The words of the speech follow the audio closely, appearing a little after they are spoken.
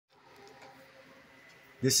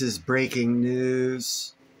This is breaking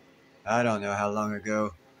news. I don't know how long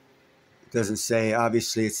ago. It doesn't say.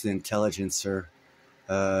 Obviously, it's the intelligencer.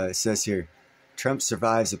 It says here, Trump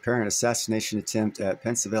survives apparent assassination attempt at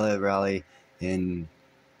Pennsylvania rally in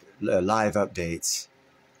live updates.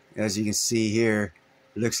 As you can see here,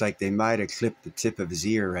 it looks like they might have clipped the tip of his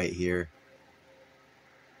ear right here.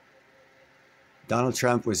 Donald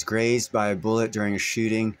Trump was grazed by a bullet during a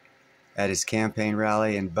shooting at his campaign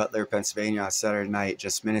rally in Butler, Pennsylvania on Saturday night.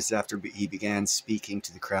 Just minutes after he began speaking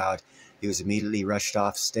to the crowd, he was immediately rushed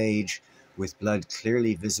off stage with blood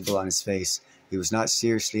clearly visible on his face. He was not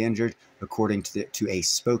seriously injured, according to a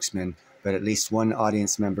spokesman, but at least one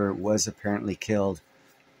audience member was apparently killed.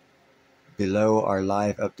 Below are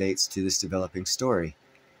live updates to this developing story.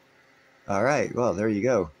 All right, well, there you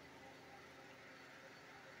go.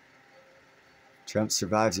 Trump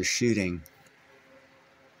survives a shooting.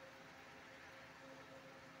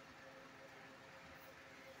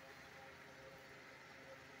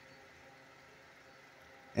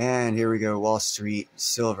 And here we go. Wall Street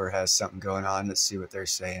Silver has something going on. Let's see what they're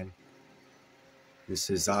saying. This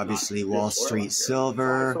is obviously Wall Street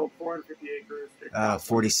Silver.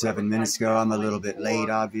 47 minutes ago. I'm a little bit late,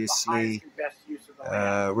 obviously.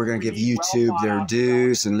 We're going to give YouTube their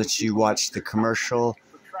dues and let you watch the commercial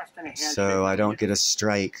so I don't get a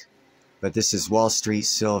strike. But this is Wall Street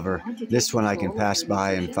Silver. This one I can pass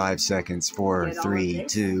by in 5 seconds. 4, 3,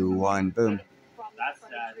 2, 1, boom. That's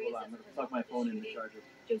sad. Hold on, I'm going to plug my phone in the charger.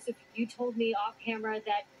 Joseph, you told me off camera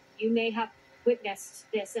that you may have witnessed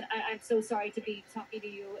this, and I'm so sorry to be talking to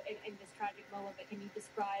you in this tragic moment, but can you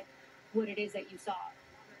describe what it is that you saw?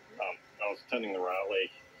 I was attending the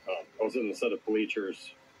rally. I was in the set of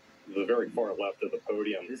bleachers, the very far left of the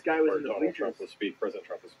podium. This guy was where in the Donald bleachers. Trump was President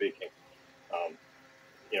Trump was speaking.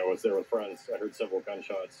 I was there with friends. I heard several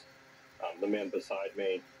gunshots. The man beside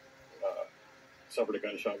me suffered a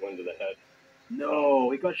gunshot wound to the head. No,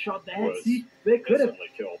 he got shot in the head. Was See, they could have. instantly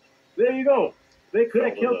killed. There you go. They could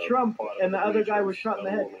have Fell to killed the Trump, bottom and the of other guy was bleachers. shot in the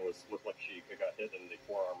Another head. woman looked like she got hit in the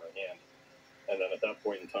forearm or hand. And then at that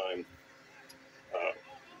point in time,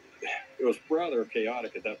 it was rather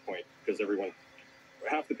chaotic at that point because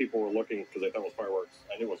half the people were looking because they thought it was fireworks.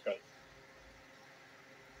 I knew it was gun.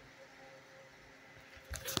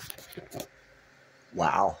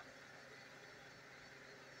 Wow.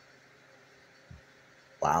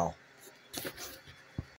 Wow.